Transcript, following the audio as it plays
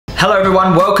Hello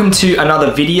everyone, welcome to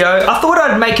another video. I thought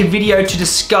I'd make a video to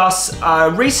discuss a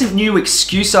recent new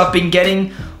excuse I've been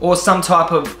getting, or some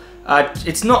type of,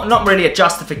 it's not really a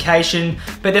justification,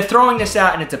 but they're throwing this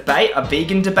out in a debate, a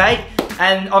vegan debate,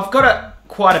 and I've got it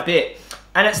quite a bit.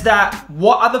 And it's that,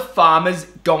 what are the farmers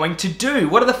going to do?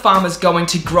 What are the farmers going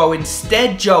to grow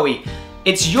instead, Joey?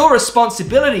 It's your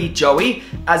responsibility, Joey,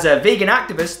 as a vegan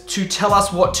activist, to tell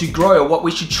us what to grow or what we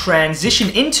should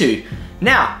transition into.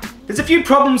 Now, there's a few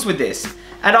problems with this,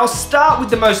 and I'll start with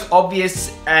the most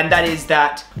obvious, and that is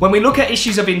that when we look at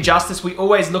issues of injustice, we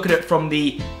always look at it from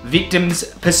the victim's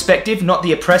perspective, not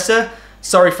the oppressor.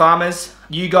 Sorry farmers,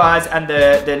 you guys and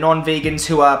the non-vegans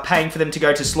who are paying for them to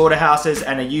go to slaughterhouses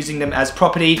and are using them as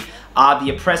property are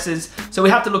the oppressors. So we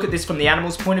have to look at this from the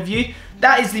animal's point of view.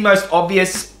 That is the most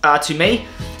obvious to me.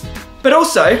 But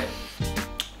also,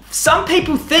 some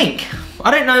people think,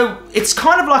 I don't know, it's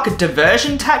kind of like a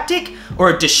diversion tactic or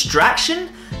a distraction,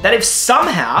 that if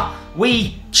somehow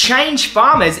we change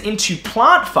farmers into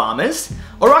plant farmers,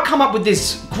 or I come up with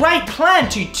this great plan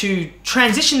to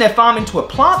transition their farm into a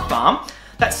plant farm,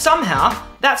 that somehow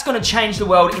that's going to change the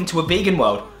world into a vegan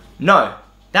world. No,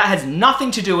 that has nothing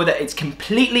to do with it. It's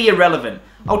completely irrelevant.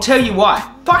 I'll tell you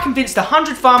why. If I convinced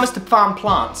 100 farmers to farm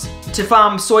plants, to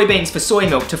farm soybeans for soy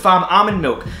milk, to farm almond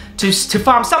milk, to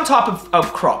farm some type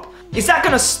of crop, is that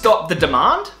going to stop the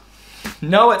demand?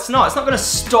 No, it's not. It's not going to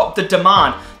stop the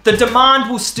demand. The demand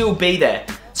will still be there.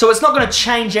 So it's not going to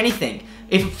change anything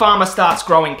if a farmer starts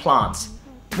growing plants.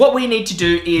 What we need to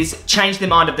do is change the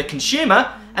mind of the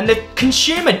consumer, and the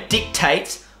consumer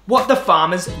dictates what the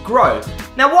farmers grow.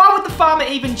 Now, why would the farmer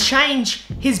even change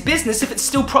his business if it's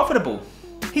still profitable?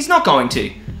 He's not going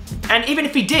to. And even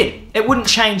if he did, it wouldn't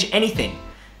change anything.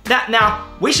 Now,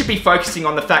 we should be focusing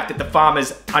on the fact that the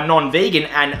farmers are non-vegan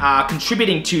and are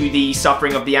contributing to the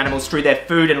suffering of the animals through their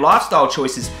food and lifestyle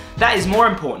choices. That is more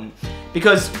important,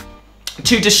 because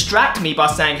to distract me by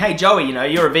saying, hey Joey, you know,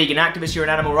 you're a vegan activist, you're an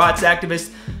animal rights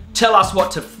activist, tell us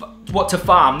what to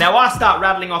farm. Now I start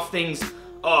rattling off things,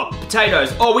 oh,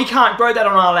 potatoes, oh, we can't grow that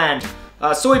on our land.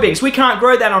 Soybeans, we can't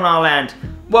grow that on our land.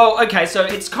 Well, okay, so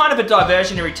it's kind of a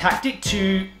diversionary tactic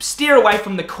to steer away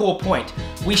from the core point.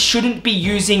 We shouldn't be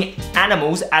using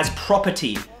animals as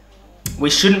property. We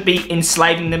shouldn't be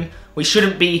enslaving them. We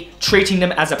shouldn't be treating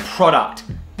them as a product.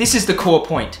 This is the core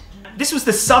point. This was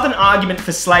the Southern argument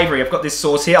for slavery. I've got this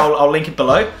source here, I'll link it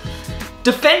below.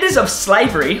 Defenders of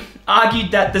slavery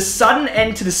argued that the sudden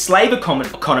end to the slave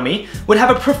economy would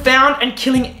have a profound and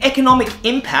killing economic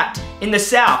impact in the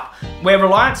South, where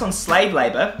reliance on slave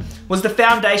labor was the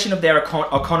foundation of their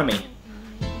economy.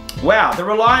 Wow, the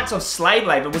reliance of slave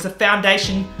labor was the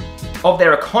foundation of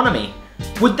their economy.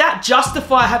 Would that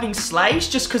justify having slaves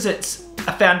just because it's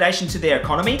a foundation to their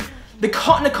economy? The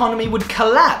cotton economy would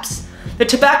collapse. The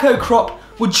tobacco crop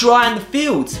would dry in the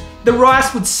fields. The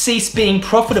rice would cease being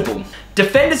profitable.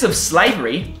 Defenders of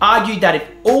slavery argued that if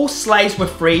all slaves were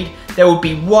freed, there would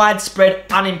be widespread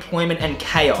unemployment and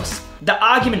chaos. The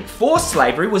argument for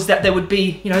slavery was that there would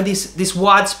be, you know, this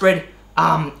widespread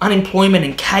unemployment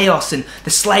and chaos, and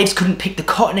the slaves couldn't pick the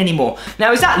cotton anymore.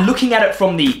 Now, is that looking at it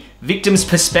from the victim's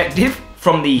perspective,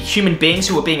 from the human beings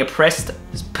who are being oppressed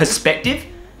perspective?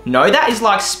 No, that is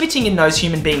like spitting in those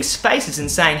human beings' faces and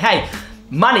saying, hey,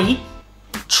 money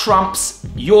trumps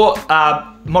your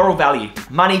moral value.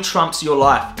 Money trumps your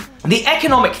life. The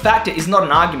economic factor is not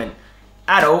an argument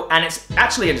at all, and it's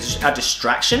actually a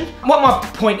distraction. What my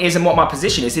point is and what my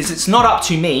position is it's not up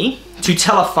to me to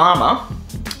tell a farmer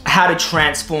how to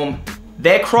transform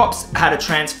their crops, how to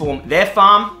transform their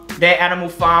farm, their animal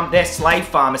farm, their slave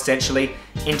farm essentially,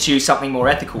 into something more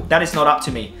ethical. That is not up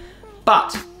to me.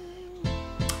 But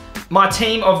my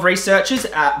team of researchers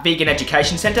at Vegan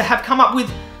Education Center have come up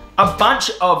with a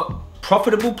bunch of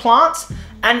profitable plants,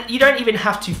 and you don't even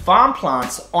have to farm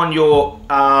plants on your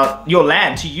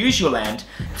land, to use your land.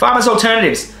 Farmers'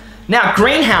 alternatives. Now,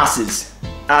 greenhouses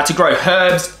to grow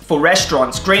herbs for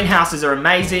restaurants. Greenhouses are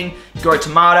amazing. You grow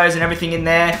tomatoes and everything in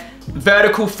there.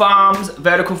 Vertical farms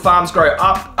grow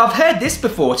up. I've heard this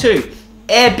before too.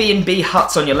 Airbnb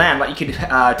huts on your land, like you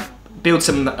could build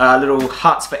some little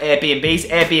huts for Airbnbs.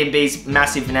 Airbnb's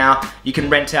massive now. You can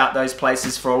rent out those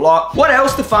places for a lot. What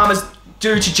else do farmers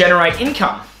do to generate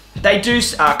income? They do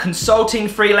consulting,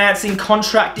 freelancing,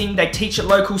 contracting. They teach at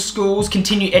local schools,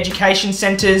 continuing education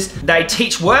centers. They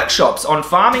teach workshops on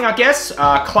farming, I guess,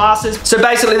 classes. So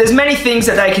basically, there's many things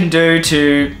that they can do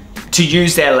to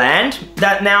use their land.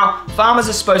 That now, farmers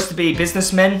are supposed to be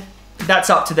businessmen. That's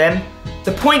up to them.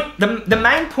 The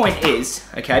main point is,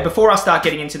 okay, before I start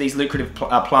getting into these lucrative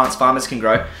plants farmers can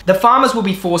grow, the farmers will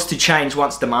be forced to change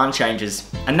once demand changes.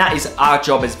 And that is our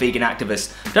job as vegan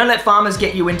activists. Don't let farmers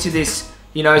get you into this,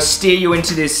 you know, steer you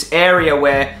into this area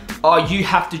where, oh, you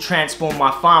have to transform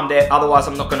my farm there, otherwise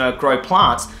I'm not gonna grow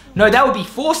plants. No, they will be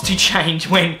forced to change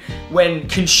when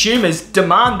consumers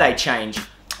demand they change.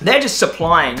 They're just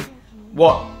supplying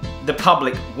what the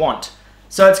public want.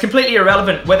 So it's completely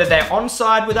irrelevant whether they're on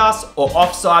side with us or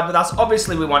off side with us.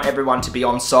 Obviously we want everyone to be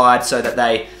on side so that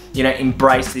they, you know,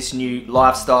 embrace this new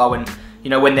lifestyle, and, you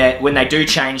know, when they do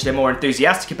change, they're more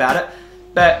enthusiastic about it.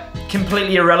 But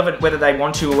completely irrelevant whether they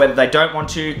want to or whether they don't want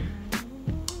to.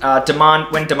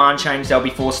 When demand changes, they'll be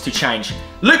forced to change.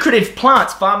 Lucrative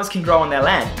plants farmers can grow on their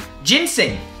land.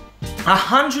 Ginseng,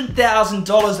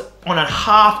 $100,000 on a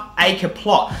half-acre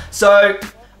plot. So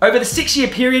over the 6-year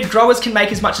period, growers can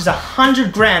make as much as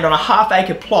 100 grand on a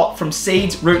half-acre plot from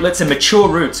seeds, rootlets, and mature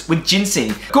roots with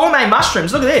ginseng. Gourmet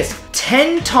mushrooms, look at this.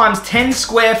 10 times 10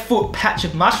 square foot patch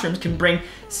of mushrooms can bring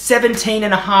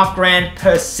 17.5 grand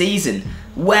per season.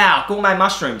 Wow, gourmet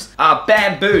mushrooms.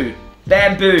 Bamboo.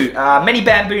 Many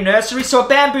bamboo nurseries. So a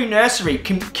bamboo nursery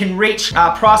can reach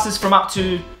prices from up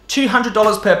to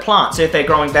 $200 per plant. So if they're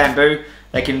growing bamboo,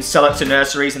 they can sell it to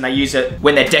nurseries and they use it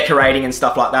when they're decorating and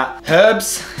stuff like that.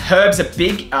 Herbs are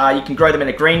big. You can grow them in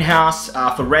a greenhouse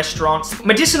for restaurants.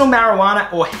 Medicinal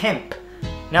marijuana or hemp.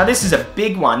 Now this is a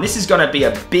big one. This is gonna be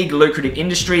a big lucrative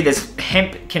industry.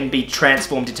 Hemp can be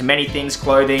transformed into many things,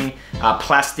 clothing,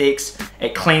 plastics.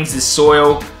 It cleans the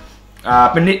soil.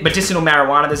 Medicinal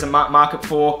marijuana, there's a market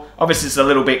for. Obviously it's a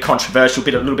little bit controversial,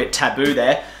 a little bit taboo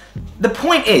there. The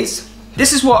point is,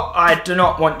 this is what I do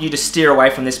not want you to steer away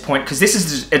from this point, because this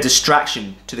is a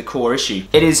distraction to the core issue.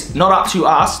 It is not up to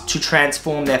us to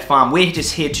transform their farm. We're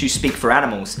just here to speak for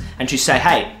animals and to say,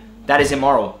 hey, that is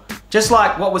immoral. Just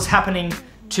like what was happening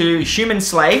to human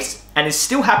slaves and is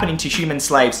still happening to human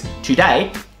slaves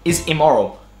today is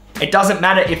immoral. It doesn't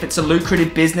matter if it's a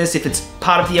lucrative business, if it's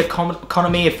part of the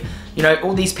economy, if, you know,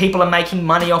 all these people are making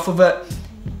money off of it.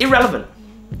 Irrelevant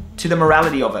to the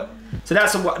morality of it. So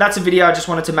that's a video I just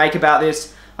wanted to make about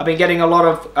this. I've been getting a lot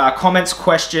of comments,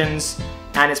 questions,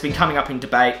 and it's been coming up in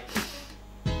debate.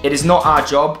 It is not our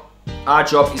job. Our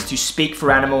job is to speak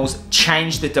for animals,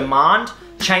 change the demand,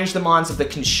 change the minds of the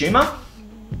consumer,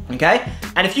 okay?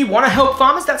 And if you want to help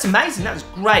farmers, that's amazing, that's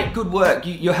great, good work.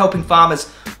 You're helping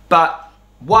farmers, but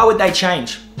why would they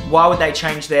change? Why would they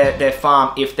change their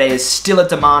farm if there's still a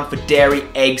demand for dairy,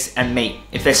 eggs, and meat?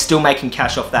 If they're still making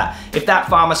cash off that? If that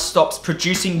farmer stops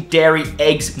producing dairy,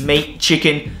 eggs, meat,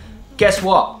 chicken, guess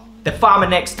what? The farmer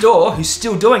next door who's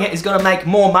still doing it is gonna make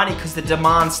more money because the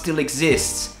demand still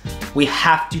exists. We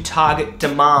have to target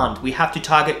demand. We have to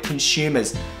target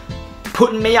consumers.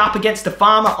 Putting me up against the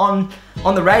farmer on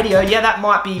the radio, yeah, that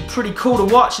might be pretty cool to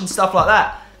watch and stuff like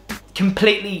that.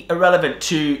 Completely irrelevant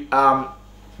to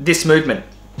this movement.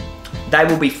 They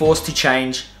will be forced to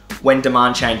change when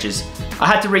demand changes. I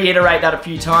had to reiterate that a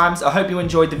few times. I hope you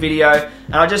enjoyed the video,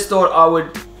 and I just thought I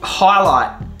would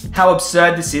highlight how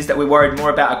absurd this is that we're worried more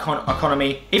about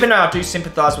economy. Even though I do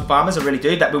sympathize with farmers, I really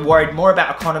do, that we're worried more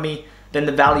about economy than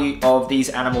the value of these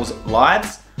animals'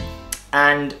 lives,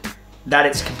 and that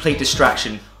it's a complete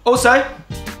distraction. Also,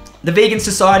 the Vegan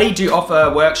Society do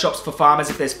offer workshops for farmers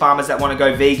if there's farmers that want to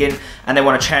go vegan and they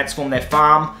want to transform their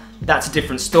farm. That's a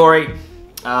different story.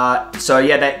 So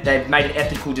yeah, they've made an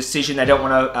ethical decision. They don't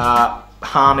want to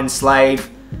harm, enslave,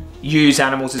 use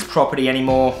animals as property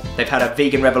anymore. They've had a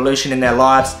vegan revolution in their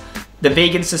lives. The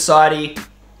Vegan Society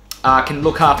can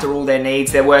look after all their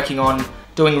needs. They're working on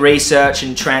doing research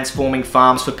and transforming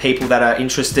farms for people that are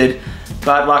interested.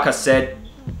 But like I said,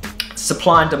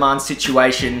 supply and demand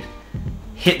situation,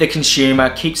 hit the consumer,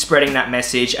 keep spreading that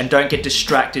message, and don't get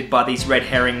distracted by these red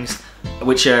herrings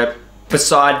which are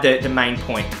beside the main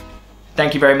point.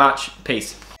 Thank you very much.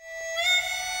 Peace.